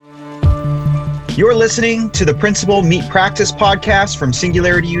You're listening to the Principal Meet Practice podcast from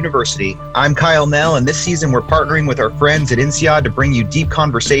Singularity University. I'm Kyle Nell, and this season we're partnering with our friends at INSEAD to bring you deep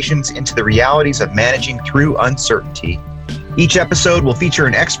conversations into the realities of managing through uncertainty. Each episode will feature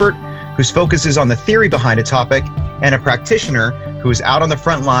an expert whose focus is on the theory behind a topic and a practitioner who is out on the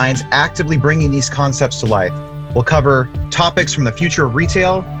front lines actively bringing these concepts to life. We'll cover topics from the future of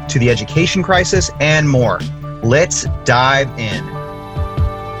retail to the education crisis and more. Let's dive in.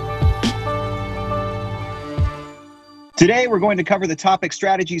 Today, we're going to cover the topic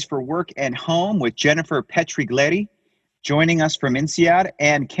strategies for work and home with Jennifer Petrigleri, joining us from INSEAD,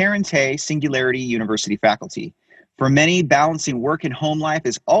 and Karen Tay, Singularity University faculty. For many, balancing work and home life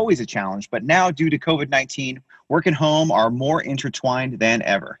is always a challenge, but now due to COVID-19, work and home are more intertwined than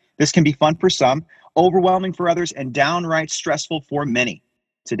ever. This can be fun for some, overwhelming for others, and downright stressful for many.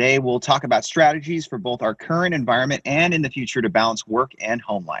 Today, we'll talk about strategies for both our current environment and in the future to balance work and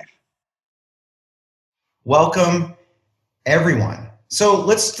home life. Welcome, everyone. So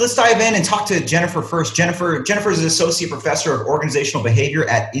let's dive in and talk to Jennifer first. Jennifer is an associate professor of organizational behavior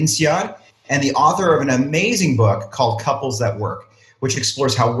at INSEAD and the author of an amazing book called Couples That Work, which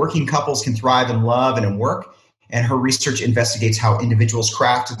explores how working couples can thrive in love and in work. And her research investigates how individuals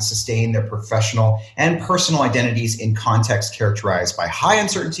craft and sustain their professional and personal identities in contexts characterized by high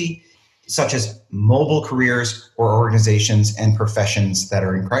uncertainty, such as mobile careers or organizations and professions that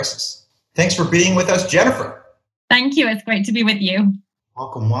are in crisis. Thanks for being with us, Jennifer. Thank you. It's great to be with you.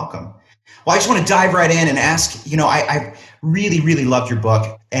 Welcome. Well, I just want to dive right in and ask, I really loved your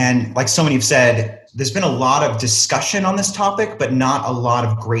book. And like so many have said, there's been a lot of discussion on this topic, but not a lot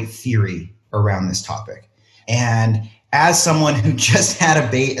of great theory around this topic. And as someone who just had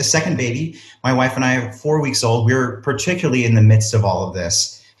a second baby, my wife and I are 4 weeks old, we're particularly in the midst of all of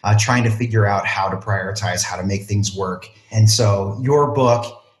this, trying to figure out how to prioritize, how to make things work. And so your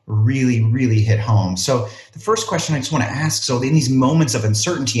book really hit home. So the first question I just want to ask, so in these moments of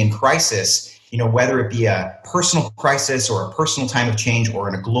uncertainty and crisis, whether it be a personal crisis or a personal time of change or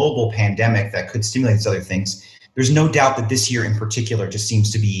in a global pandemic that could stimulate these other things, there's no doubt that this year in particular just seems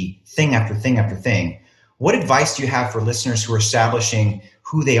to be thing after thing after thing. What advice do you have for listeners who are establishing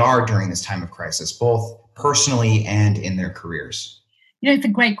who they are during this time of crisis, both personally and in their careers? It's a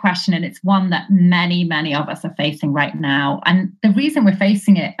great question, and it's one that many of us are facing right now. And the reason we're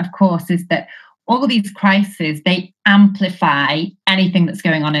facing it, of course, is that all of these crises, they amplify anything that's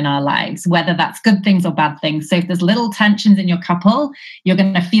going on in our lives, whether that's good things or bad things. So if there's little tensions in your couple, you're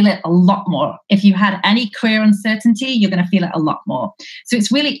going to feel it a lot more. If you had any career uncertainty, you're going to feel it a lot more. So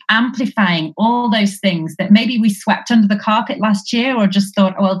it's really amplifying all those things that maybe we swept under the carpet last year or just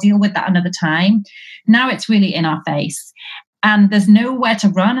thought, oh, I'll deal with that another time. Now it's really in our face. And there's nowhere to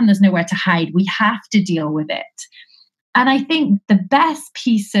run and there's nowhere to hide. We have to deal with it. And I think the best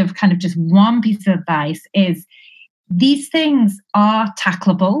piece of kind of just one piece of advice is these things are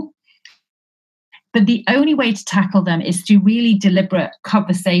tackleable, but the only way to tackle them is through really deliberate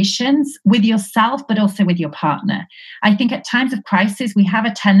conversations with yourself, but also with your partner. I think at times of crisis, we have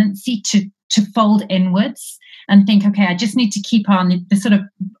a tendency to fold inwards and think, okay, I just need to keep on the sort of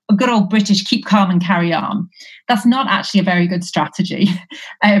good old British, keep calm and carry on. That's not actually a very good strategy,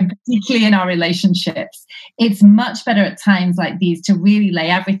 particularly in our relationships. It's much better at times like these to really lay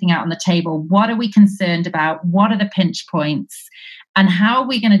everything out on the table. What are we concerned about? What are the pinch points? And how are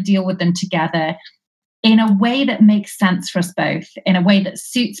we going to deal with them together in a way that makes sense for us both, in a way that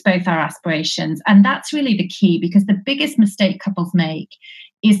suits both our aspirations? And that's really the key, because the biggest mistake couples make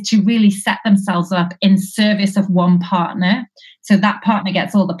is to really set themselves up in service of one partner. So that partner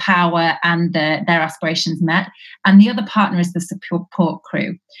gets all the power and their aspirations met. And the other partner is the support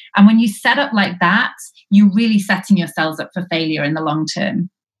crew. And when you set up like that, you're really setting yourselves up for failure in the long term.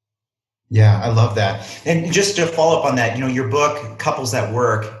 Yeah, I love that. And just to follow up on that, your book, Couples That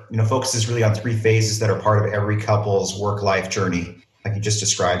Work, focuses really on 3 phases that are part of every couple's work-life journey, like you just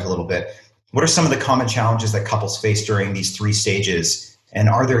described a little bit. What are some of the common challenges that couples face during these 3 stages? And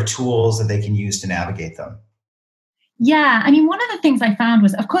are there tools that they can use to navigate them? Yeah, one of the things I found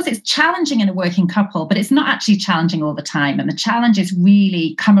was, of course, it's challenging in a working couple, but it's not actually challenging all the time. And the challenges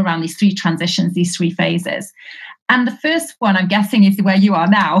really come around these 3 transitions, these 3 phases. And the first one, I'm guessing, is where you are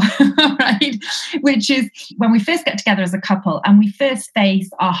now, right? Which is when we first get together as a couple and we first face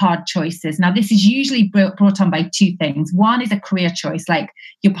our hard choices. Now, this is usually brought on by 2 things. One is a career choice, like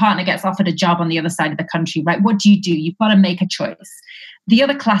your partner gets offered a job on the other side of the country, right? What do? You've got to make a choice. The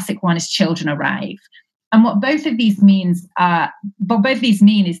other classic one is children arrive. And what both of these mean is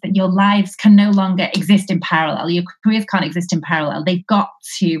that your lives can no longer exist in parallel. Your careers can't exist in parallel. They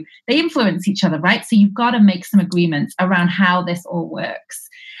influence each other, right? So you've got to make some agreements around how this all works.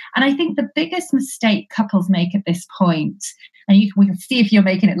 And I think the biggest mistake couples make at this point, and we can see if you're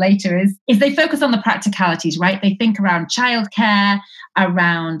making it later, is they focus on the practicalities, right? They think around childcare,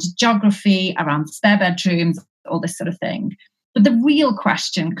 around geography, around spare bedrooms, all this sort of thing. But the real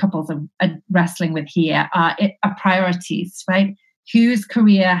question couples are wrestling with here are priorities, right? Whose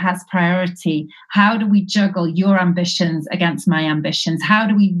career has priority? How do we juggle your ambitions against my ambitions? How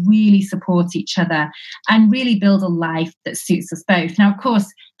do we really support each other and really build a life that suits us both? Now, of course,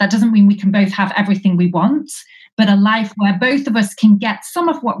 that doesn't mean we can both have everything we want, but a life where both of us can get some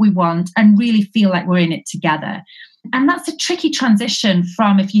of what we want and really feel like we're in it together. And that's a tricky transition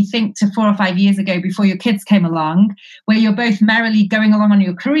from, if you think to 4 or 5 years ago before your kids came along, where you're both merrily going along on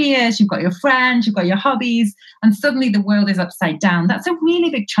your careers, you've got your friends, you've got your hobbies, and suddenly the world is upside down. That's a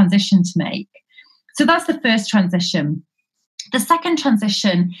really big transition to make. So that's the first transition. The second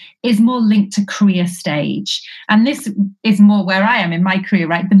transition is more linked to career stage. And this is more where I am in my career,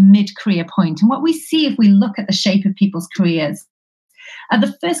 right? The mid-career point. And what we see if we look at the shape of people's careers,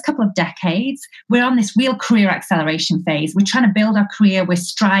 the first couple of decades, we're on this real career acceleration phase. We're trying to build our career. We're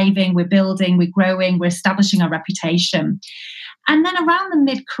striving, we're building, we're growing, we're establishing our reputation. And then around the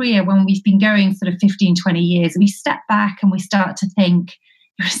mid-career, when we've been going sort of 15, 20 years, we step back and we start to think,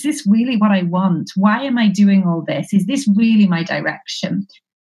 is this really what I want? Why am I doing all this? Is this really my direction?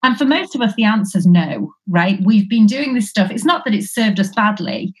 And for most of us, the answer is no, right? We've been doing this stuff. It's not that it's served us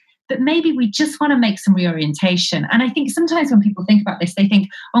badly, but maybe we just want to make some reorientation. And I think sometimes when people think about this, they think,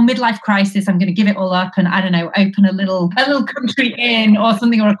 oh, midlife crisis, I'm going to give it all up and, I don't know, open a little country inn or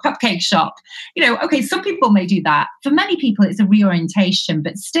something, or a cupcake shop. Okay, some people may do that. For many people, it's a reorientation,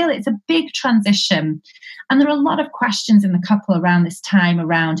 but still it's a big transition. And there are a lot of questions in the couple around this time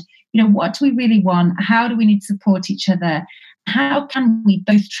around, what do we really want? How do we need to support each other? How can we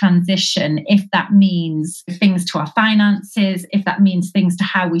both transition if that means things to our finances, if that means things to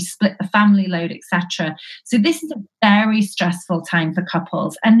how we split the family load, etc. So this is a very stressful time for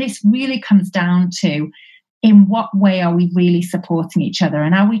couples. And this really comes down to, in what way are we really supporting each other?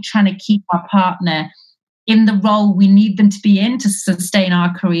 And are we trying to keep our partner in the role we need them to be in to sustain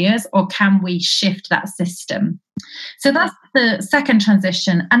our careers, or can we shift that system? So that's the second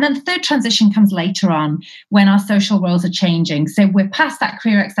transition. And then the third transition comes later on when our social roles are changing. So we're past that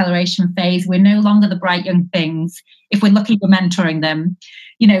career acceleration phase. We're no longer the bright young things. If we're lucky, we're mentoring them.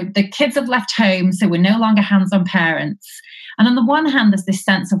 The kids have left home, so we're no longer hands-on parents. And on the one hand, there's this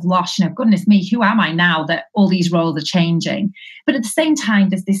sense of loss, goodness me, who am I now that all these roles are changing? But at the same time,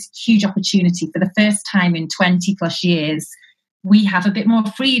 there's this huge opportunity. For the first time in 20 plus years, we have a bit more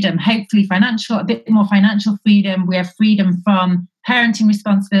freedom, hopefully a bit more financial freedom. We have freedom from parenting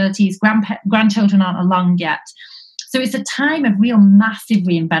responsibilities. Grandchildren aren't along yet. So it's a time of real massive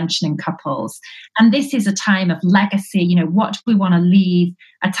reinvention in couples. And this is a time of legacy. What do we want to leave?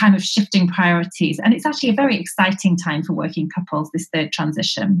 A time of shifting priorities. And it's actually a very exciting time for working couples, this third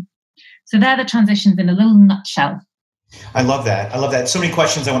transition. So they're the transitions in a little nutshell. I love that. So many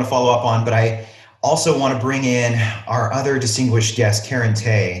questions I want to follow up on, but I also want to bring in our other distinguished guest, Karen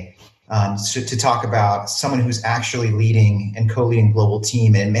Tay, to talk about someone who's actually leading and co-leading global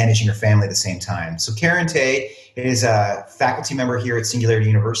team and managing her family at the same time. So Karen Tay is a faculty member here at Singularity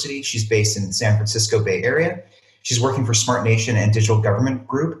University. She's based in San Francisco Bay Area. She's working for Smart Nation and Digital Government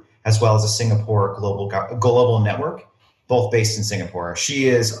Group, as well as a Singapore global network, both based in Singapore. She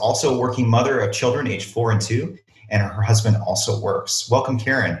is also a working mother of children aged 4 and 2, and her husband also works. Welcome,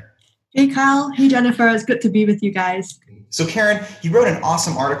 Karen. Hey, Kyle. Hey, Jennifer. It's good to be with you guys. So, Karen, you wrote an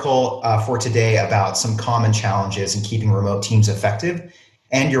awesome article for today about some common challenges in keeping remote teams effective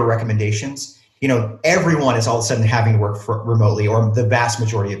and your recommendations. Everyone is all of a sudden having to work remotely, or the vast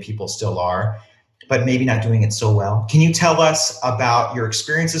majority of people still are, but maybe not doing it so well. Can you tell us about your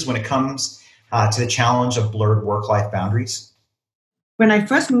experiences when it comes to the challenge of blurred work-life boundaries? When I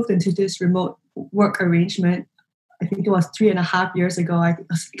first moved into this remote work arrangement, I think it was 3.5 years ago, it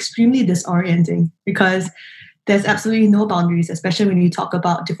was extremely disorienting because there's absolutely no boundaries, especially when you talk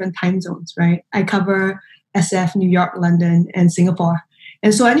about different time zones, right? I cover SF, New York, London, and Singapore.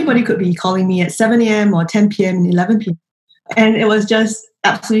 And so anybody could be calling me at 7 a.m. or 10 p.m. and 11 p.m. And it was just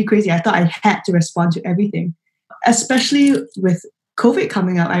absolutely crazy. I thought I had to respond to everything. Especially with COVID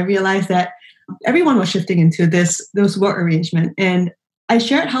coming up, I realized that everyone was shifting into those work arrangement. And I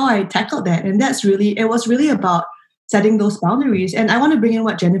shared how I tackled that. And it was really about setting those boundaries. And I want to bring in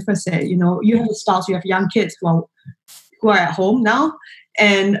what Jennifer said. You have a spouse, you have young kids who are at home now.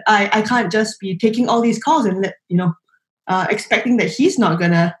 And I can't just be taking all these calls and expecting that he's not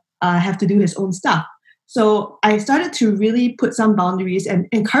going to have to do his own stuff. So I started to really put some boundaries and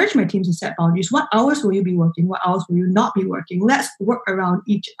encourage my team to set boundaries. What hours will you be working? What hours will you not be working? Let's work around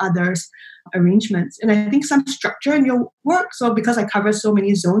each other's arrangements. And I think some structure in your work. So because I cover so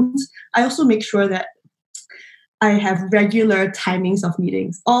many zones, I also make sure that I have regular timings of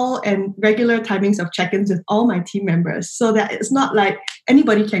meetings, and regular timings of check-ins with all my team members, so that it's not like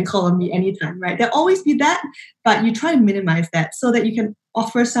anybody can call on me anytime, right? There'll always be that, but you try to minimize that so that you can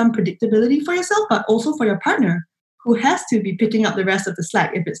offer some predictability for yourself, but also for your partner, who has to be picking up the rest of the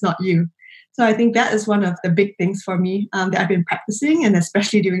slack if it's not you. So I think that is one of the big things for me that I've been practicing, and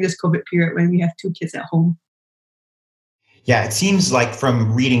especially during this COVID period when we have 2 kids at home. Yeah, it seems like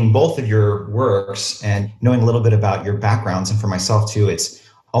from reading both of your works and knowing a little bit about your backgrounds, and for myself too, it's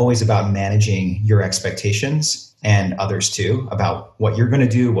always about managing your expectations and others too, about what you're going to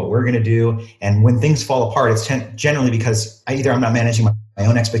do, what we're going to do. And when things fall apart, it's generally because either I'm not managing my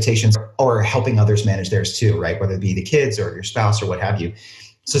own expectations or helping others manage theirs too, right? Whether it be the kids or your spouse or what have you.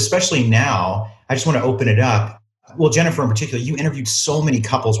 So especially now, I just want to open it up. Well, Jennifer in particular, you interviewed so many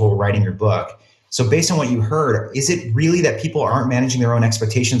couples while writing your book. So based on what you heard, is it really that people aren't managing their own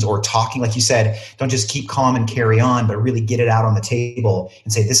expectations or talking, like you said, don't just keep calm and carry on, but really get it out on the table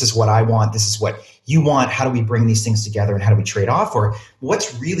and say, this is what I want, this is what you want, how do we bring these things together and how do we trade off? Or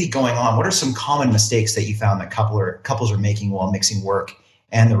what's really going on? What are some common mistakes that you found that couples are making while mixing work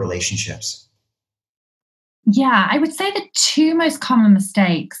and the relationships? Yeah, I would say the 2 most common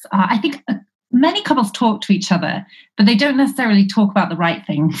mistakes are, I think many couples talk to each other, but they don't necessarily talk about the right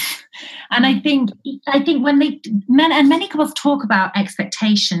things. And I think when many couples talk about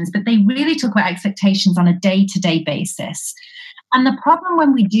expectations, but they really talk about expectations on a day-to-day basis. And the problem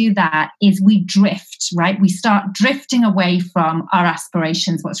when we do that is we drift, right? We start drifting away from our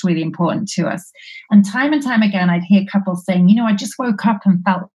aspirations, what's really important to us. And time again, I'd hear couples saying, I just woke up and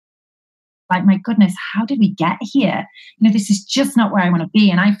felt like, my goodness, how did we get here? This is just not where I want to be.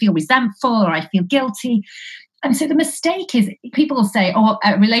 And I feel resentful or I feel guilty. And so the mistake is people will say,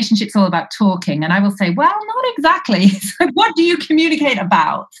 a relationship's all about talking. And I will say, well, not exactly. So what do you communicate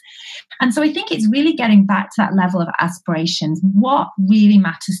about? And so I think it's really getting back to that level of aspirations. What really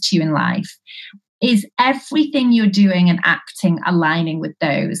matters to you in life? Is everything you're doing and acting aligning with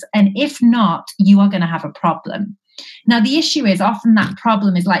those? And if not, you are going to have a problem. Now, the issue is often that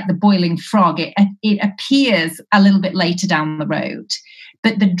problem is like the boiling frog. It appears a little bit later down the road,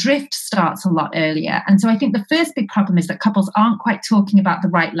 but the drift starts a lot earlier. And so I think the first big problem is that couples aren't quite talking about the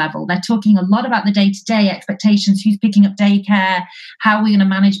right level. They're talking a lot about the day-to-day expectations, who's picking up daycare, how are we going to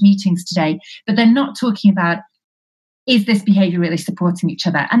manage meetings today, but they're not talking about, is this behavior really supporting each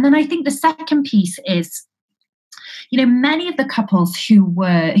other? And then I think the second piece is, many of the couples who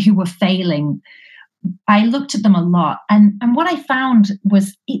were failing, I looked at them a lot, and what I found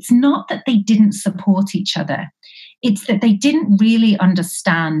was it's not that they didn't support each other. It's that they didn't really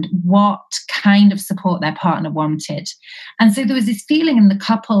understand what kind of support their partner wanted. And so there was this feeling in the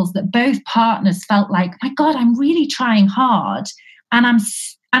couples that both partners felt like, my God, I'm really trying hard and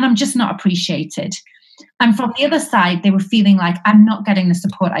I'm just not appreciated. And from the other side, they were feeling like, I'm not getting the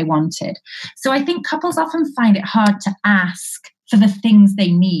support I wanted. So I think couples often find it hard to ask for the things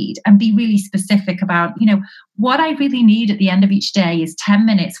they need and be really specific about, what I really need at the end of each day is 10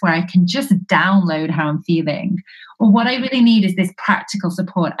 minutes where I can just download how I'm feeling. Or what I really need is this practical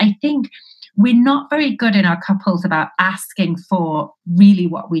support. I think we're not very good in our couples about asking for really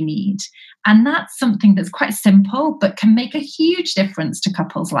what we need. And that's something that's quite simple, but can make a huge difference to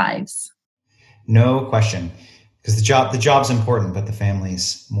couples' lives. No question. Because the job's important, but the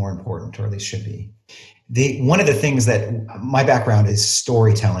family's more important, or at least should be. One of the things that my background is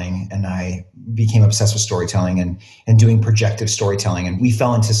storytelling, and I became obsessed with storytelling and doing projective storytelling. And we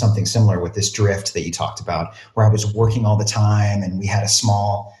fell into something similar with this drift that you talked about, where I was working all the time and we had a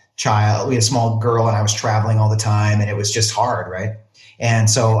small girl and I was traveling all the time and it was just hard, right? And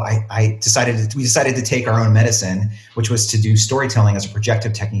so we decided to take our own medicine, which was to do storytelling as a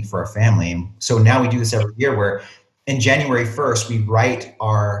projective technique for our family. And so now we do this every year where in January 1st, we write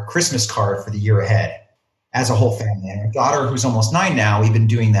our Christmas card for the year ahead as a whole family. And our daughter, who's almost 9 now, we've been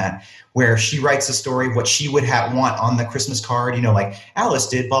doing that where she writes a story, what she would want on the Christmas card, like Alice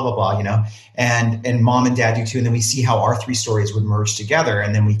did, blah, blah, blah, and mom and dad do too. And then we see how our 3 stories would merge together.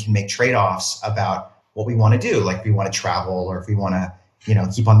 And then we can make trade-offs about what we want to do. Like if we want to travel or if we want to,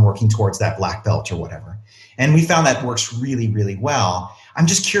 keep on working towards that black belt or whatever. And we found that works really, really well. I'm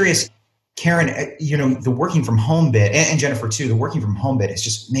just curious, Karen, the working from home bit, and Jennifer too, the working from home bit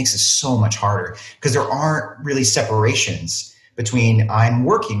just makes it so much harder because there aren't really separations between I'm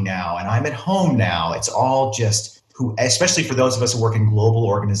working now and I'm at home now. It's all just especially for those of us who work in global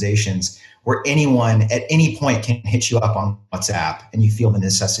organizations where anyone at any point can hit you up on WhatsApp and you feel the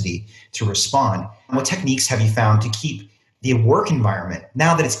necessity to respond. What techniques have you found to keep the work environment,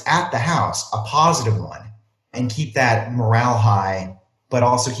 now that it's at the house, a positive one, and keep that morale high, but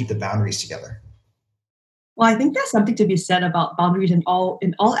also keep the boundaries together? Well, I think there's something to be said about boundaries in all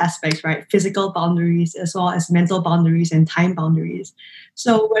aspects, right? Physical boundaries as well as mental boundaries and time boundaries.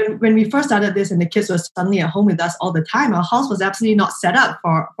 So when we first started this and the kids were suddenly at home with us all the time, our house was absolutely not set up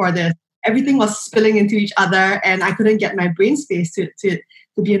for this. Everything was spilling into each other, and I couldn't get my brain space to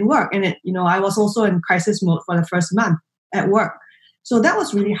be in work. And I was also in crisis mode for the first month at work. So that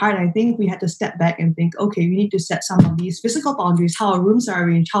was really hard. I think we had to step back and think, okay, we need to set some of these physical boundaries, how our rooms are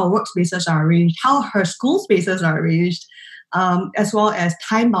arranged, how our workspaces are arranged, how her school spaces are arranged, as well as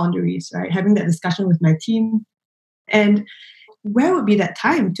time boundaries, right? Having that discussion with my team. And where would be that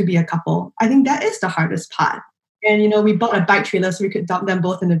time to be a couple? I think that is the hardest part. And, we bought a bike trailer so we could dump them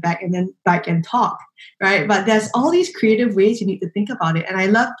both in the back and then bike and talk, right? But there's all these creative ways you need to think about it. And I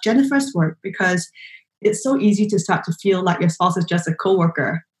love Jennifer's work because it's so easy to start to feel like your spouse is just a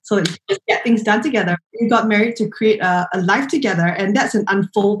coworker. So that you just get things done together. You got married to create a life together, and that's an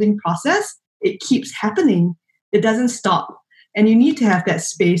unfolding process. It keeps happening. It doesn't stop. And you need to have that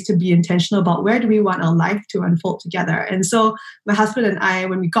space to be intentional about where do we want our life to unfold together. And so my husband and I,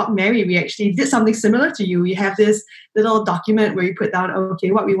 when we got married, we actually did something similar to you. We have this little document where we put down,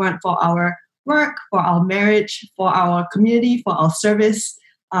 okay, what we want for our work, for our marriage, for our community, for our service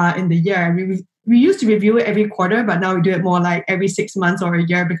in the year. And we used to review it every quarter, but now we do it more like every 6 months or a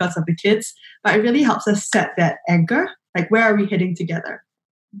year because of the kids. But it really helps us set that anchor, like where are we heading together?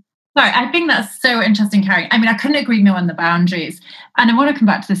 Sorry, I think that's so interesting, Carrie. I mean, I couldn't agree more on the boundaries. And I want to come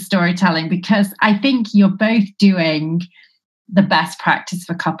back to the storytelling because I think you're both doing the best practice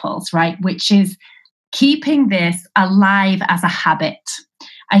for couples, right? Which is keeping this alive as a habit.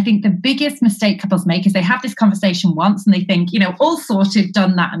 I think the biggest mistake couples make is they have this conversation once and they think, all sorted,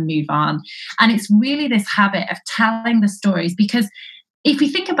 done that and move on. And it's really this habit of telling the stories, because if we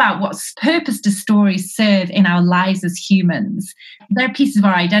think about what purpose do stories serve in our lives as humans, they're pieces of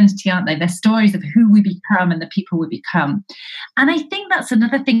our identity, aren't they? They're stories of who we become and the people we become. And I think that's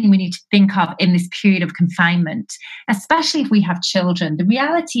another thing we need to think of in this period of confinement, especially if we have children. The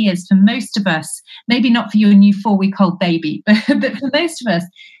reality is for most of us, maybe not for your new 4-week-old baby, but for most of us,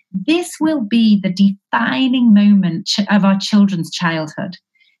 this will be the defining moment of our children's childhood.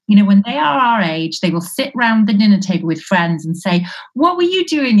 When they are our age, they will sit around the dinner table with friends and say, what were you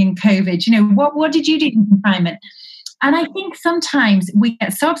doing in COVID? What did you do in confinement? And I think sometimes we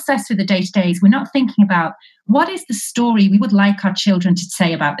get so obsessed with the day-to-days, we're not thinking about what is the story we would like our children to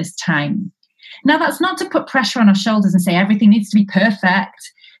say about this time. Now, that's not to put pressure on our shoulders and say everything needs to be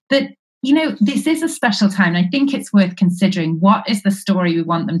perfect, but this is a special time. And I think it's worth considering what is the story we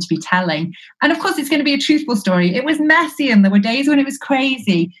want them to be telling. And of course, it's going to be a truthful story. It was messy and there were days when it was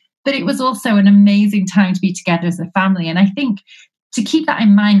crazy, but it was also an amazing time to be together as a family. And I think to keep that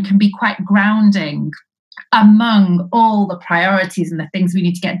in mind can be quite grounding among all the priorities and the things we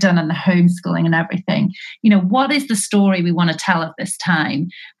need to get done and the homeschooling and everything. What is the story we want to tell of this time?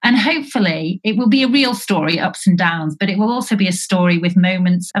 And hopefully it will be a real story, ups and downs, but it will also be a story with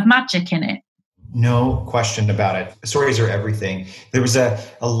moments of magic in it. No question about it. Stories are everything. There was a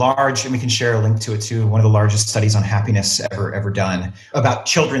large, and we can share a link to it too, one of the largest studies on happiness ever done about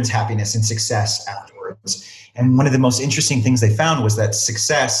children's happiness and success afterwards. And one of the most interesting things they found was that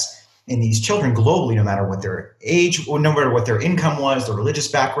success in these children globally, no matter what their age, or no matter what their income was, their religious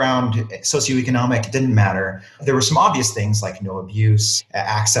background, socioeconomic, it didn't matter. There were some obvious things like no abuse,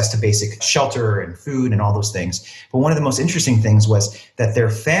 access to basic shelter and food and all those things. But one of the most interesting things was that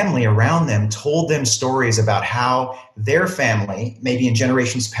their family around them told them stories about how their family, maybe in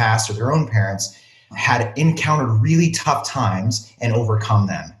generations past or their own parents, had encountered really tough times and overcome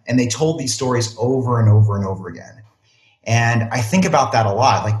them. And they told these stories over and over and over again. And I think about that a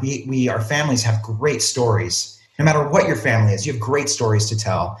lot. Like our families have great stories. No matter what your family is, you have great stories to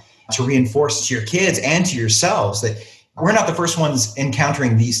tell, to reinforce to your kids and to yourselves that we're not the first ones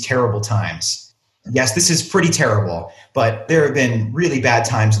encountering these terrible times. Yes, this is pretty terrible, but there have been really bad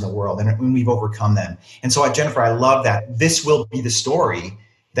times in the world and we've overcome them. And so, Jennifer, I love that this will be the story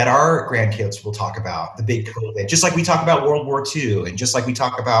that our grandkids will talk about, the big COVID, just like we talk about World War II and just like we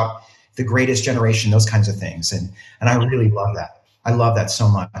talk about the greatest generation, those kinds of things. And I really love that. I love that so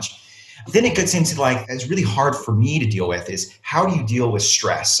much. Then it gets into it's really hard for me to deal with is how do you deal with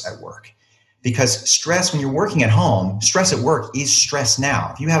stress at work? Because stress when you're working at home, stress at work is stress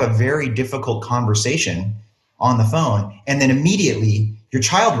now. If you have a very difficult conversation on the phone and then immediately your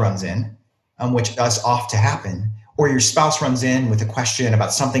child runs in, which is off to happen, or your spouse runs in with a question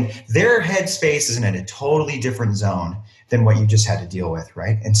about something, their headspace is in a totally different zone than what you just had to deal with,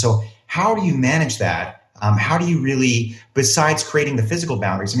 right? And so how do you manage that? How do you really, besides creating the physical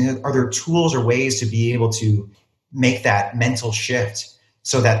boundaries, I mean, are there tools or ways to be able to make that mental shift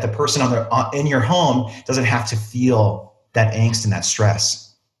so that the person in your home doesn't have to feel that angst and that stress?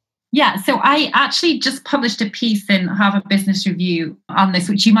 Yeah, so I actually just published a piece in Harvard Business Review on this,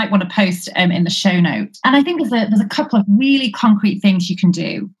 which you might want to post in the show notes. And I think there's a couple of really concrete things you can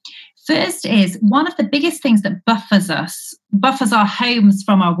do. First is, one of the biggest things that buffers our homes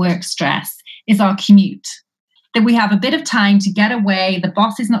from our work stress is our commute. That we have a bit of time to get away, the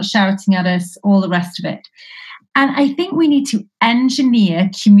boss is not shouting at us, all the rest of it. And I think we need to engineer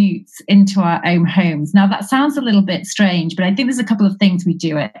commutes into our own homes. Now, that sounds a little bit strange, but I think there's a couple of things we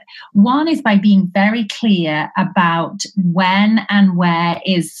do it. One is by being very clear about when and where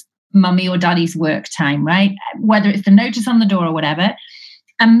is mummy or daddy's work time, right? Whether it's the notice on the door or whatever,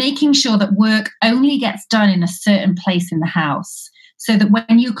 and making sure that work only gets done in a certain place in the house. So that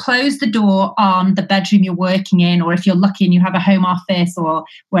when you close the door on the bedroom you're working in, or if you're lucky and you have a home office or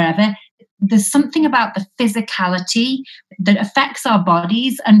wherever, there's something about the physicality that affects our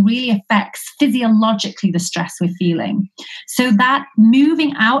bodies and really affects physiologically the stress we're feeling. So that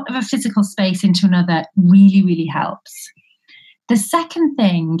moving out of a physical space into another really, really helps. The second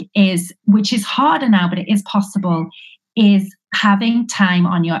thing is, which is harder now, but it is possible, is having time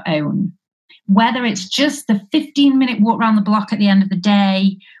on your own. Whether it's just the 15-minute walk around the block at the end of the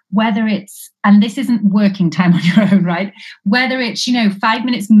day, whether it's, and this isn't working time on your own, right? Whether it's, 5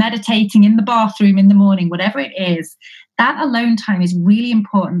 minutes meditating in the bathroom in the morning, whatever it is, that alone time is really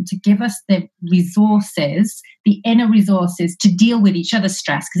important to give us the resources, the inner resources to deal with each other's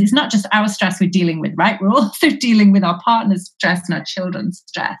stress. Because it's not just our stress we're dealing with, right? We're also dealing with our partner's stress and our children's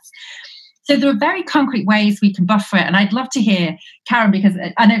stress. So there are very concrete ways we can buffer it. And I'd love to hear Karen, because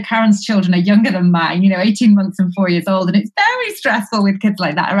I know Karen's children are younger than mine, 18 months and 4 years old. And it's very stressful with kids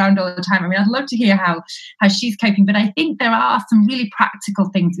like that around all the time. I mean, I'd love to hear how she's coping. But I think there are some really practical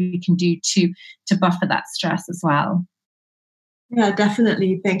things we can do to buffer that stress as well. Yeah,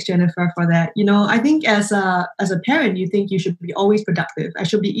 definitely. Thanks, Jennifer, for that. I think as a parent, you think you should be always productive. I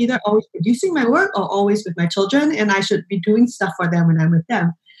should be either always producing my work or always with my children. And I should be doing stuff for them when I'm with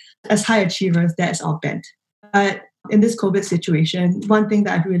them. As high achievers, that's our bent. But in this COVID situation, one thing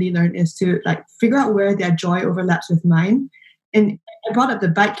that I've really learned is to figure out where their joy overlaps with mine. And I brought up the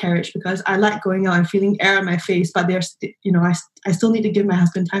bike carriage because I like going out and feeling air on my face, but there's, I still need to give my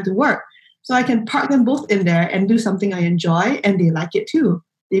husband time to work. So I can park them both in there and do something I enjoy, and they like it too.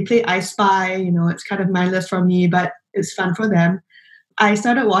 They play I Spy, it's kind of mindless for me, but it's fun for them. I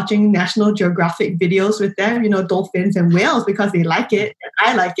started watching National Geographic videos with them, dolphins and whales, because they like it and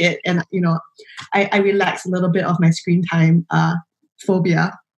I like it. And, I relax a little bit of my screen time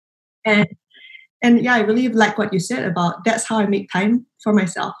phobia. And yeah, I really like what you said about that's how I make time for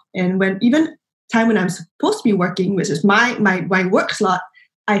myself. And when even time when I'm supposed to be working, which is my work slot,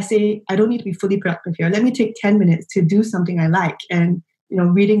 I say, I don't need to be fully productive here. Let me take 10 minutes to do something I like. And,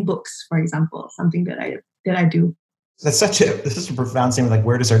 reading books, for example, something that I do. This is a profound statement.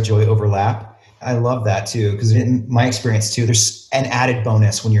 Where does our joy overlap? I love that too, because in my experience too, there's an added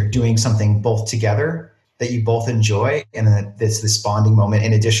bonus when you're doing something both together that you both enjoy, and then there's this bonding moment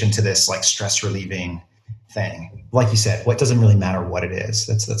in addition to this stress relieving thing. Like you said, what doesn't really matter what it is.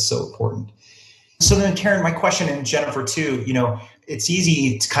 That's so important. So then, Karen, my question, and Jennifer too, it's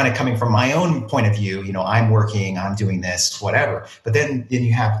easy to kind of coming from my own point of view, I'm working, I'm doing this, whatever. But then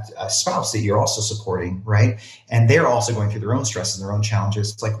you have a spouse that you're also supporting, right? And they're also going through their own stress and their own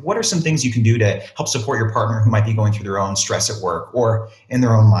challenges. It's what are some things you can do to help support your partner who might be going through their own stress at work or in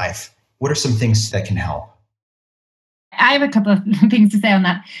their own life? What are some things that can help? I have a couple of things to say on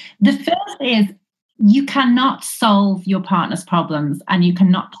that. The first is, you cannot solve your partner's problems and you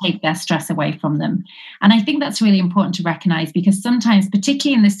cannot take their stress away from them. And I think that's really important to recognize, because sometimes,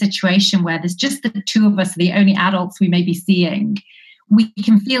 particularly in this situation where there's just the two of us, the only adults we may be seeing, we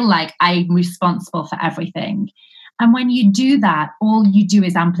can feel like I'm responsible for everything. And when you do that, all you do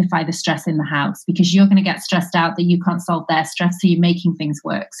is amplify the stress in the house, because you're going to get stressed out that you can't solve their stress, so you're making things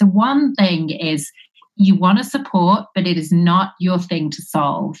work. So one thing is, you want to support, but it is not your thing to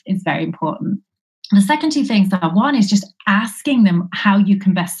solve. It's very important. The second two things are, one is just asking them how you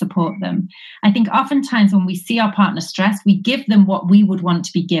can best support them. I think oftentimes when we see our partner stressed, we give them what we would want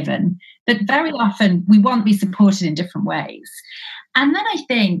to be given, but very often we want to be supported in different ways. And then I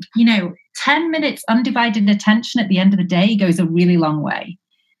think, 10 minutes undivided attention at the end of the day goes a really long way.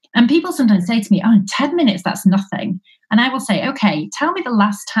 And people sometimes say to me, 10 minutes, that's nothing. And I will say, okay, tell me the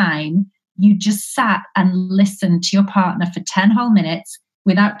last time you just sat and listened to your partner for 10 whole minutes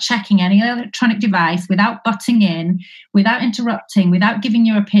without checking any electronic device, without butting in, without interrupting, without giving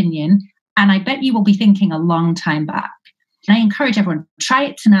your opinion. And I bet you will be thinking a long time back. And I encourage everyone, try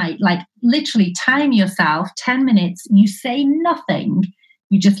it tonight. Like literally time yourself 10 minutes. You say nothing,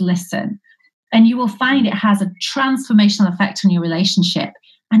 you just listen. And you will find it has a transformational effect on your relationship.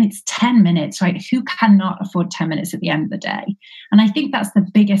 And it's 10 minutes, right? Who cannot afford 10 minutes at the end of the day? And I think that's the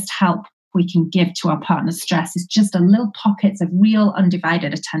biggest help we can give to our partner's stress, is just a little pockets of real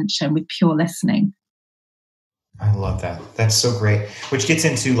undivided attention with pure listening. I love that. That's so great. Which gets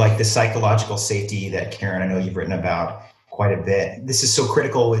into like the psychological safety that Karen, I know you've written about quite a bit. This is so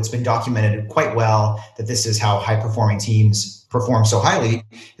critical. It's been documented quite well that this is how high performing teams perform so highly,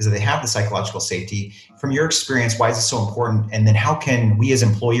 is that they have the psychological safety. From your experience, why is this so important? And then how can we as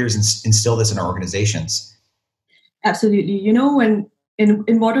employers instill this in our organizations? Absolutely. You know, when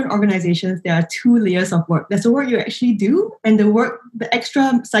in modern organizations, there are two layers of work. There's the work you actually do, and the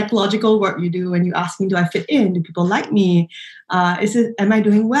extra psychological work you do when you ask me, do I fit in? Do people like me? Am I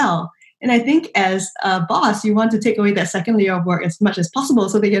doing well? And I think as a boss, you want to take away that second layer of work as much as possible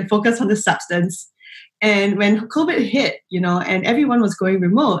so they can focus on the substance. And when COVID hit, and everyone was going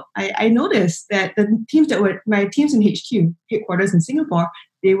remote, I noticed that the teams my teams in HQ, headquarters in Singapore,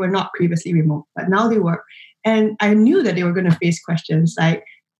 they were not previously remote, but now they were. And I knew that they were going to face questions like,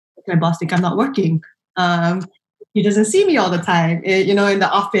 my boss think I'm not working? He doesn't see me all the time, in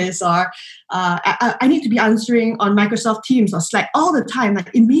the office, or I need to be answering on Microsoft Teams or Slack all the time, like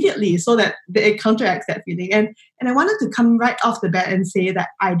immediately, so that it counteracts that feeling. And I wanted to come right off the bat and say that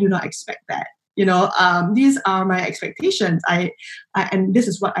I do not expect that. These are my expectations. And this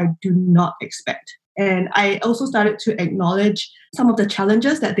is what I do not expect. And I also started to acknowledge some of the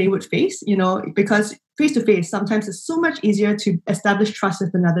challenges that they would face, because face-to-face, sometimes it's so much easier to establish trust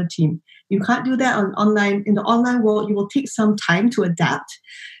with another team. You can't do that online. In the online world, you will take some time to adapt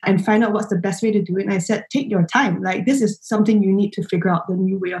and find out what's the best way to do it. And I said, take your time. Like, this is something you need to figure out the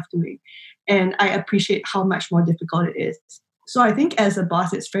new way of doing. And I appreciate how much more difficult it is. So I think as a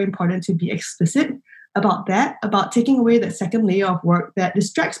boss, it's very important to be explicit about that, about taking away that second layer of work that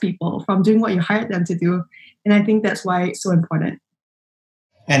distracts people from doing what you hired them to do. And I think that's why it's so important.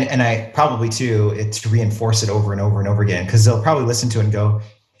 And I probably too, it's to reinforce it over and over and over again, because they'll probably listen to it and go,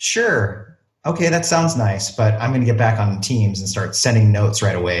 sure, okay, that sounds nice, but I'm going to get back on Teams and start sending notes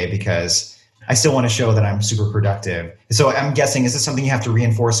right away because I still want to show that I'm super productive. So I'm guessing, is this something you have to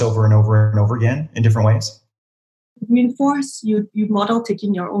reinforce over and over and over again in different ways? Reinforce, you model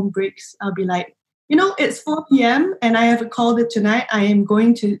taking your own breaks. I'll be like, it's 4 p.m. and I have a call tonight. I am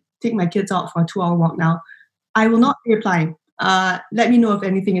going to take my kids out for a 2-hour walk now. I will not be replying. Let me know if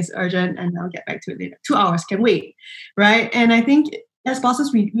anything is urgent and I'll get back to it later. 2 hours can wait, right? And I think as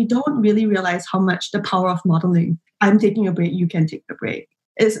bosses, we don't really realize how much the power of modeling. I'm taking a break, you can take a break.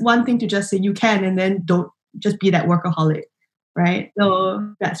 It's one thing to just say you can and then don't just be that workaholic, right?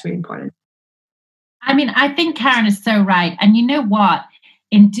 So that's very important. I mean, I think Karen is so right. And you know what?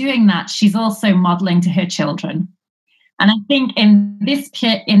 In doing that, she's also modeling to her children. And I think in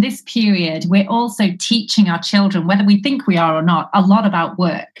this period, we're also teaching our children, whether we think we are or not, a lot about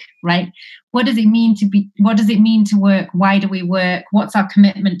work, right? What does it mean to work? Why do we work? What's our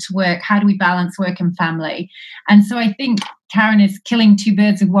commitment to work? How do we balance work and family? And so I think Karen is killing two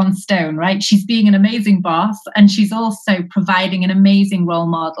birds with one stone, right? She's being an amazing boss, and she's also providing an amazing role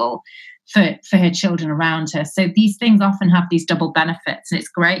model for her children around her. So these things often have these double benefits, and it's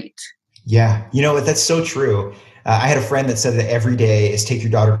great. Yeah, that's so true. I had a friend that said that every day is take your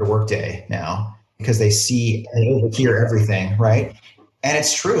daughter to work day now, because they see and overhear everything, right? And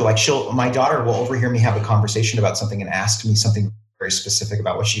it's true. Like my daughter will overhear me have a conversation about something and ask me something very specific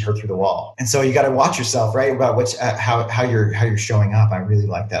about what she heard through the wall. And so you got to watch yourself, right? About which how you're showing up. I really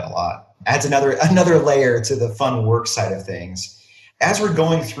like that a lot. Adds another layer to the fun work side of things. As we're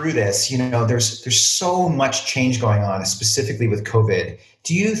going through this, there's so much change going on, specifically with COVID.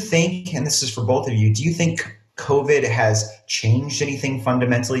 Do you think, and this is for both of you, do you think COVID has changed anything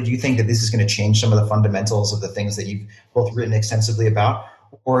fundamentally? Do you think that this is going to change some of the fundamentals of the things that you've both written extensively about?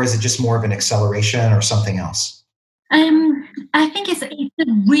 Or is it just more of an acceleration or something else? I think it's a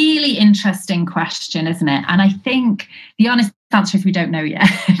really interesting question, isn't it? And I think the honest answer is we don't know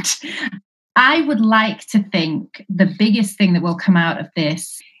yet. I would like to think the biggest thing that will come out of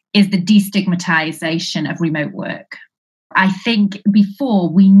this is the destigmatization of remote work. I think before,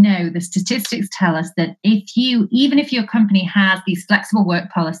 we know the statistics tell us that even if your company has these flexible work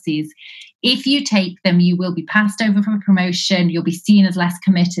policies, if you take them, you will be passed over for a promotion, you'll be seen as less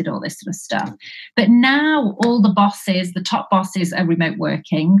committed, all this sort of stuff. But now all the top bosses are remote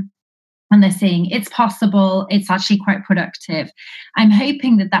working. And they're saying it's possible, it's actually quite productive. I'm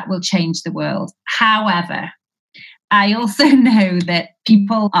hoping that that will change the world. However, I also know that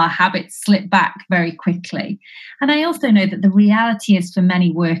our habits slip back very quickly. And I also know that the reality is for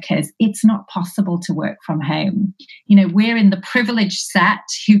many workers, it's not possible to work from home. We're in the privileged set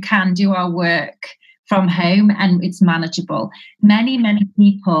who can do our work from home and it's manageable. Many, many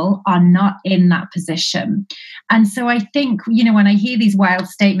people are not in that position. And so I think, when I hear these wild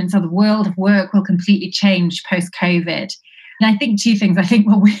statements of the world of work will completely change post-COVID, and I think two things. I think,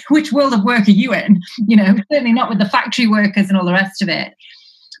 well, which world of work are you in? Certainly not with the factory workers and all the rest of it.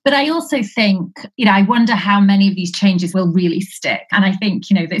 But I also think, I wonder how many of these changes will really stick. And I think,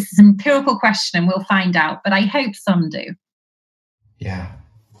 this is an empirical question and we'll find out, but I hope some do. Yeah.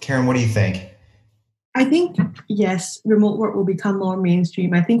 Karen, what do you think? I think, yes, remote work will become more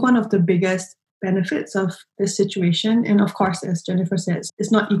mainstream. I think one of the biggest benefits of this situation, and of course, as Jennifer says,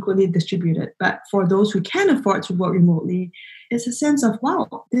 it's not equally distributed, but for those who can afford to work remotely, it's a sense of, wow,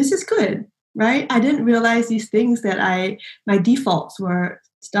 this is good, right? I didn't realize these things that my defaults were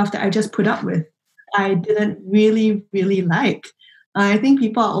stuff that I just put up with. I didn't really, really like. I think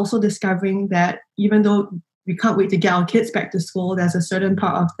people are also discovering that even though we can't wait to get our kids back to school, there's a certain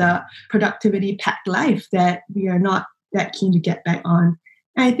part of the productivity-packed life that we are not that keen to get back on.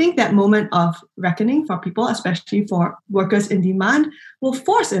 And I think that moment of reckoning for people, especially for workers in demand, will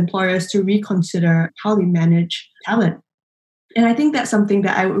force employers to reconsider how they manage talent. And I think that's something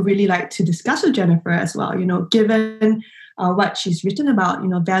that I would really like to discuss with Jennifer as well. Given what she's written about,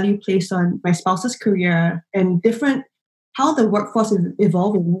 value placed on my spouse's career and how the workforce is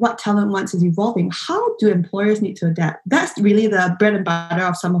evolving, what talent wants is evolving. How do employers need to adapt? That's really the bread and butter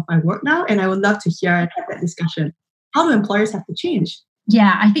of some of my work now. And I would love to hear and have that discussion. How do employers have to change?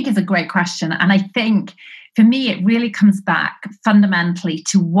 Yeah, I think it's a great question. And I think for me, it really comes back fundamentally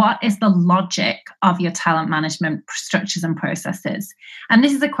to what is the logic of your talent management structures and processes. And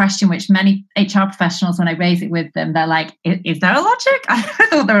this is a question which many HR professionals, when I raise it with them, they're like, is there a logic? I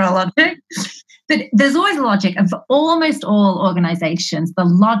thought there was a logic. But there's always a logic. And for almost all organizations, the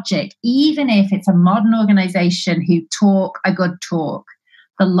logic, even if it's a modern organization who talk a good talk,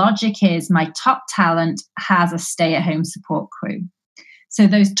 the logic is my top talent has a stay-at-home support crew. So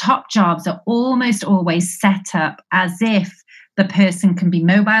those top jobs are almost always set up as if the person can be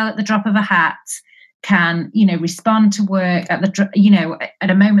mobile at the drop of a hat, can, respond to work at at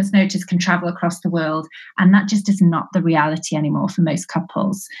a moment's notice, can travel across the world. And that just is not the reality anymore for most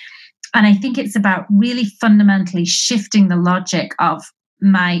couples. And I think it's about really fundamentally shifting the logic of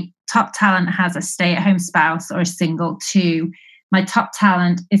my top talent has a stay-at-home spouse or a single to my top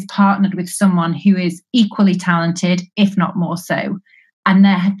talent is partnered with someone who is equally talented, if not more so. And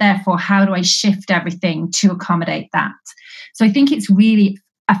therefore, how do I shift everything to accommodate that? So I think it's really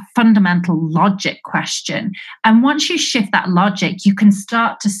a fundamental logic question. And once you shift that logic, you can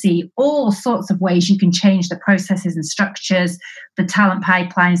start to see all sorts of ways you can change the processes and structures, the talent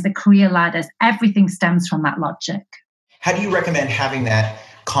pipelines, the career ladders. Everything stems from that logic. How do you recommend having that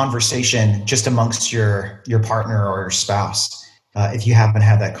conversation just amongst your partner or your spouse? If you haven't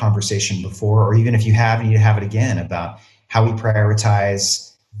had that conversation before, or even if you have, and you have it again about how we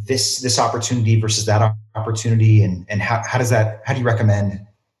prioritize this opportunity versus that opportunity, and how do you recommend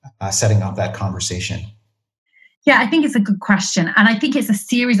setting up that conversation? Yeah, I think it's a good question. And I think it's a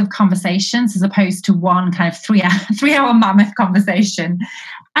series of conversations as opposed to one kind of three-hour mammoth conversation.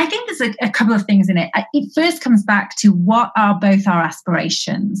 I think there's a couple of things in it. It first comes back to what are both our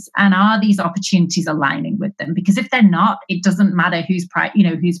aspirations, and are these opportunities aligning with them? Because if they're not, it doesn't matter whose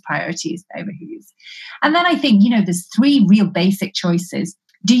priority is over whose. And then I think, there's three real basic choices.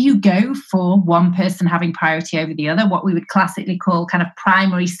 Do you go for one person having priority over the other, what we would classically call kind of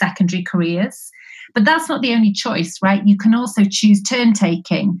primary, secondary careers? But that's not the only choice, right? You can also choose turn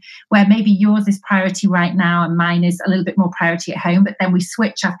taking, where maybe yours is priority right now and mine is a little bit more priority at home, but then we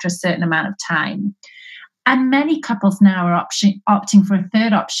switch after a certain amount of time. And many couples now are opting for a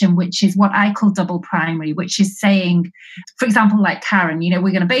third option, which is what I call double primary, which is saying, for example, like Karen, we're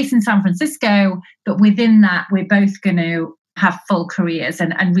going to base in San Francisco, but within that, we're both going to have full careers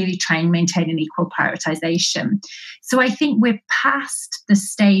and really try and maintain an equal prioritization. So I think we're past the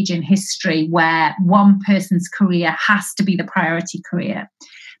stage in history where one person's career has to be the priority career.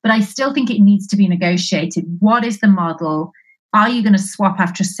 But I still think it needs to be negotiated. What is the model? Are you going to swap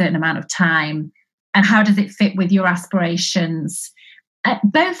after a certain amount of time? And how does it fit with your aspirations,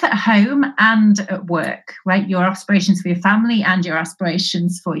 both at home and at work, right? Your aspirations for your family and your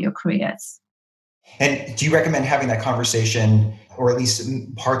aspirations for your careers. And do you recommend having that conversation, or at least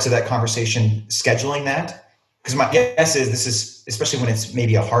parts of that conversation, scheduling that? Because my guess is this is, especially when it's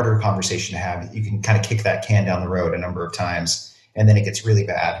maybe a harder conversation to have, you can kind of kick that can down the road a number of times and then it gets really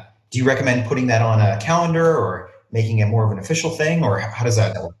bad. Do you recommend putting that on a calendar or making it more of an official thing, or how does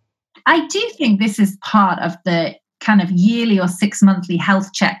that work? I do think this is part of the kind of yearly or 6 monthly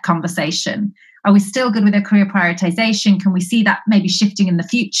health check conversation. Are we still good with our career prioritization? Can we see that maybe shifting in the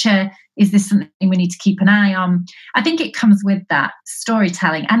future? Is this something we need to keep an eye on? I think it comes with that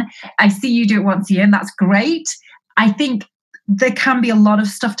storytelling. And I see you do it once a year, and that's great. I think there can be a lot of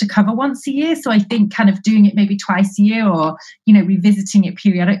stuff to cover once a year. So I think kind of doing it maybe twice a year, or, revisiting it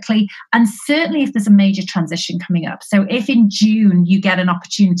periodically. And certainly if there's a major transition coming up. So if in June you get an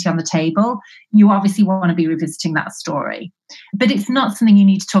opportunity on the table, you obviously want to be revisiting that story. But it's not something you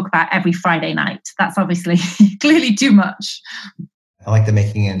need to talk about every Friday night. That's obviously clearly too much. I like the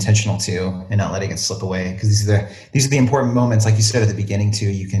making it intentional too, and not letting it slip away, because these are the important moments, like you said at the beginning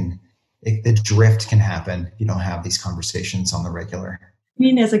too. The drift can happen if you don't have these conversations on the regular. I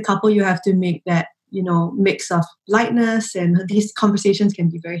mean, as a couple, you have to make that, mix of lightness, and these conversations can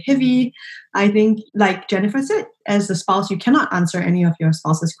be very heavy. I think, like Jennifer said, as a spouse, you cannot answer any of your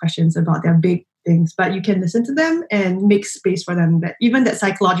spouse's questions about their big things, but you can listen to them and make space for them. That even that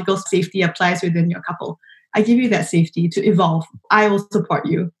psychological safety applies within your couple. I give you that safety to evolve. I will support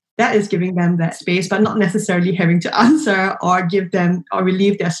you. That is giving them that space, but not necessarily having to answer or give them or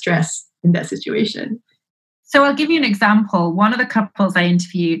relieve their stress in that situation. So I'll give you an example. One of the couples I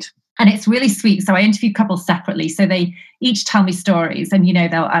interviewed, and it's really sweet. So I interviewed couples separately. So they each tell me stories. And,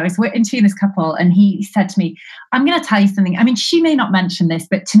 I was interviewing this couple, and he said to me, I'm going to tell you something. I mean, she may not mention this,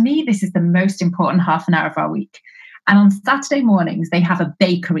 but to me, this is the most important half an hour of our week. And on Saturday mornings, they have a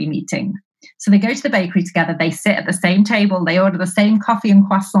bakery meeting. So they go to the bakery together. They sit at the same table. They order the same coffee and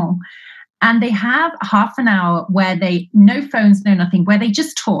croissant. And they have half an hour where no phones, no nothing, where they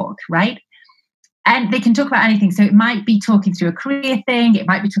just talk, right? And they can talk about anything. So it might be talking through a career thing. It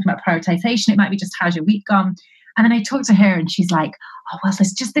might be talking about prioritization. It might be just how's your week gone? And then I talked to her and she's like, oh, well,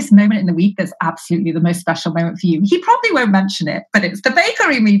 there's just this moment in the week that's absolutely the most special moment for you. He probably won't mention it, but it's the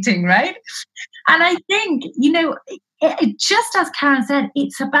bakery meeting, right? And I think, just as Karen said,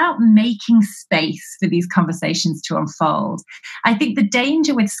 it's about making space for these conversations to unfold. I think the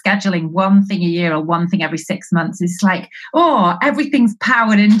danger with scheduling one thing a year or one thing every 6 months is like, oh, everything's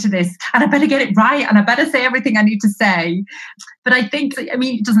powered into this and I better get it right and I better say everything I need to say. But I think,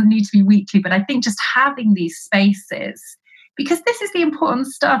 it doesn't need to be weekly, but I think just having these spaces, because this is the important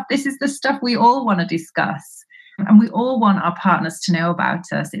stuff. This is the stuff we all want to discuss. And we all want our partners to know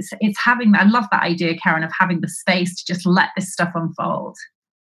about us. It's having, I love that idea, Karen, of having the space to just let this stuff unfold.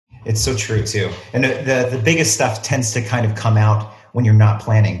 It's so true too. And the biggest stuff tends to kind of come out when you're not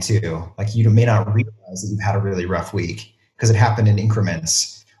planning too. Like you may not realize that you've had a really rough week because it happened in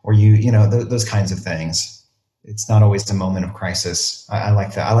increments, or those kinds of things. It's not always a moment of crisis. I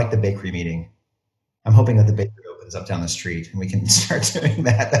like that. I like the bakery meeting. I'm hoping that the bakery opens up down the street and we can start doing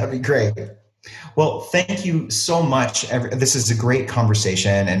that. That would be great. Well, thank you so much. This is a great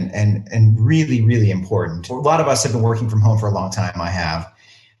conversation and really, really important. A lot of us have been working from home for a long time. I have,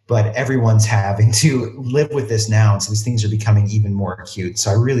 but everyone's having to live with this now. And so these things are becoming even more acute. So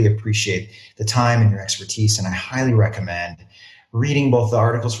I really appreciate the time and your expertise. And I highly recommend reading both the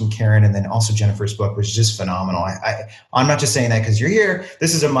articles from Karen and then also Jennifer's book, which is just phenomenal. I'm not just saying that because you're here.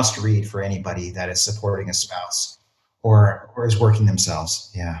 This is a must read for anybody that is supporting a spouse or is working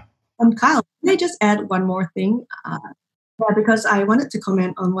themselves. Yeah. Kyle, can I just add one more thing? Because I wanted to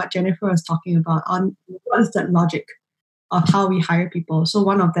comment on what Jennifer was talking about on what is that logic of how we hire people. So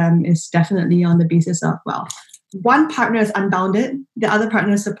one of them is definitely on the basis of, one partner is unbounded, the other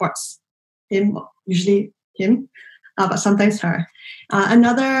partner supports him, usually him, but sometimes her.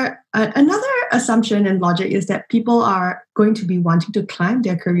 Another assumption and logic is that people are going to be wanting to climb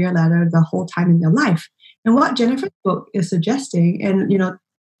their career ladder the whole time in their life. And what Jennifer's book is suggesting, and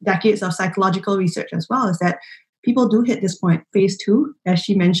decades of psychological research as well, is that people do hit this point, phase 2, as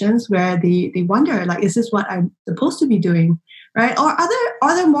she mentions, where they wonder, like, is this what I'm supposed to be doing, right? Or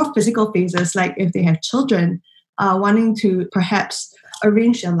are there more physical phases, like if they have children, wanting to perhaps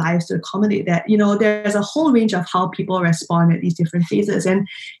arrange their lives to accommodate that. There's a whole range of how people respond at these different phases. And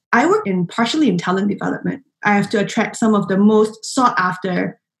I work partially in talent development. I have to attract some of the most sought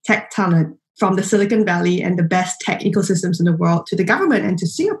after tech talent from the Silicon Valley and the best tech ecosystems in the world to the government and to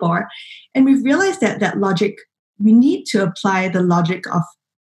Singapore. And we've realized that logic, we need to apply the logic of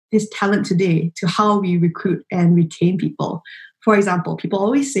this talent today to how we recruit and retain people. For example, people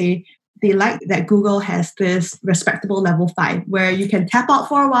always say they like that Google has this respectable level 5 where you can tap out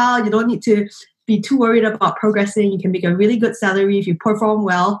for a while. You don't need to be too worried about progressing. You can make a really good salary if you perform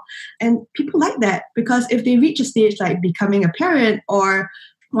well. And people like that because if they reach a stage like becoming a parent or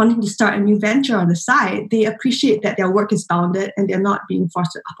wanting to start a new venture on the side, they appreciate that their work is bounded and they're not being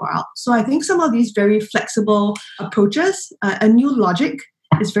forced up or out. So I think some of these very flexible approaches, a new logic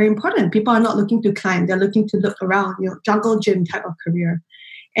is very important. People are not looking to climb, they're looking to look around, jungle gym type of career.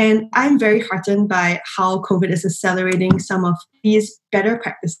 And I'm very heartened by how COVID is accelerating some of these better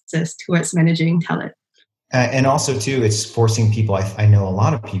practices towards managing talent. And also, too, it's forcing people, I know a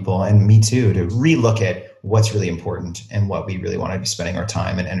lot of people, and me too, to relook at what's really important and what we really want to be spending our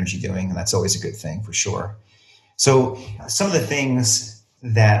time and energy doing. And that's always a good thing for sure. So some of the things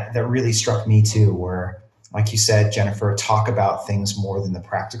that really struck me too were, like you said, Jennifer, talk about things more than the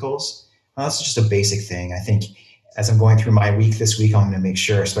practicals. Well, that's just a basic thing. I think as I'm going through my week this week, I'm going to make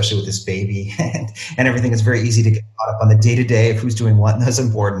sure, especially with this baby and everything, it's very easy to get caught up on the day-to-day of who's doing what, and that's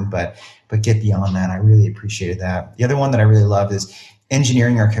important, but get beyond that. I really appreciated that. The other one that I really love is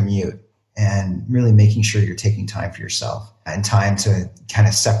engineering our commute and really making sure you're taking time for yourself and time to kind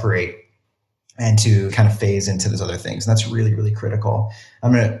of separate and to kind of phase into those other things. And that's really, really critical.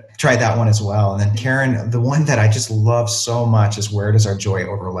 I'm going to try that one as well. And then Karen, the one that I just love so much is where does our joy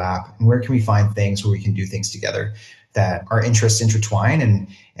overlap? And where can we find things where we can do things together that our interests intertwine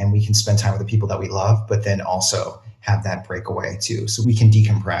and we can spend time with the people that we love, but then also have that breakaway too. So we can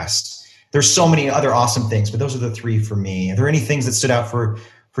decompress. There's so many other awesome things, but those are the three for me. Are there any things that stood out for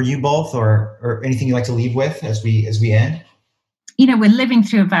you both or anything you'd like to leave with as we end? We're living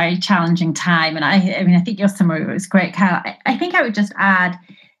through a very challenging time. And I think your summary was great, Kyle. I think I would just add,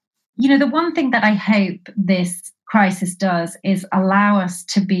 the one thing that I hope this crisis does is allow us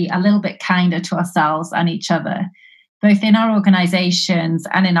to be a little bit kinder to ourselves and each other, both in our organizations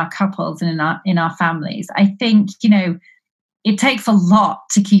and in our couples and in our families. I think, it takes a lot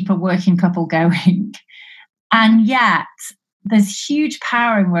to keep a working couple going. And yet there's huge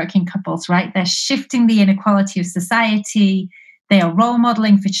power in working couples, right? They're shifting the inequality of society. They are role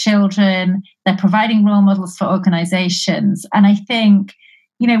modeling for children. They're providing role models for organizations. And I think,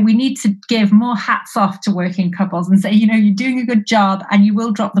 we need to give more hats off to working couples and say, you're doing a good job and you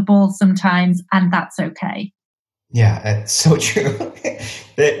will drop the ball sometimes, and that's okay. Yeah, that's so true.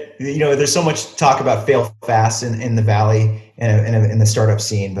 That there's so much talk about fail fast in the Valley and in the startup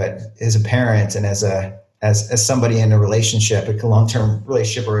scene, but as a parent and as somebody in a relationship, a long-term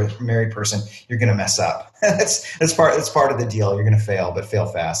relationship or a married person, you're going to mess up. That's part of the deal. You're going to fail, but fail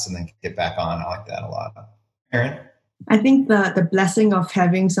fast and then get back on. I like that a lot. Erin? I think the blessing of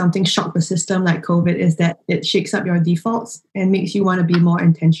having something shock the system like COVID is that it shakes up your defaults and makes you want to be more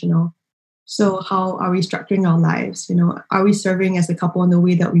intentional. So how are we structuring our lives? Are we serving as a couple in the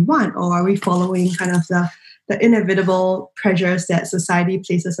way that we want, or are we following kind of the inevitable pressures that society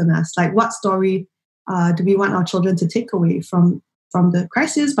places on us? Like, what story do we want our children to take away from the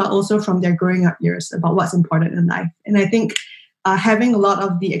crisis, but also from their growing up years about what's important in life? And I think having a lot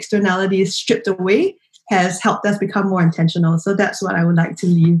of the externalities stripped away has helped us become more intentional. So that's what I would like to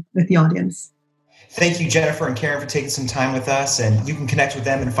leave with the audience. Thank you, Jennifer and Karen, for taking some time with us. And you can connect with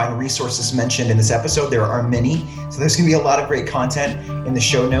them and find resources mentioned in this episode. There are many. So there's going to be a lot of great content in the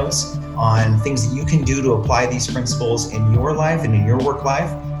show notes on things that you can do to apply these principles in your life and in your work life,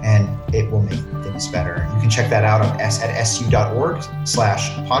 and it will make things better. You can check that out at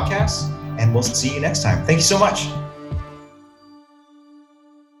su.org/podcasts, and we'll see you next time. Thank you so much.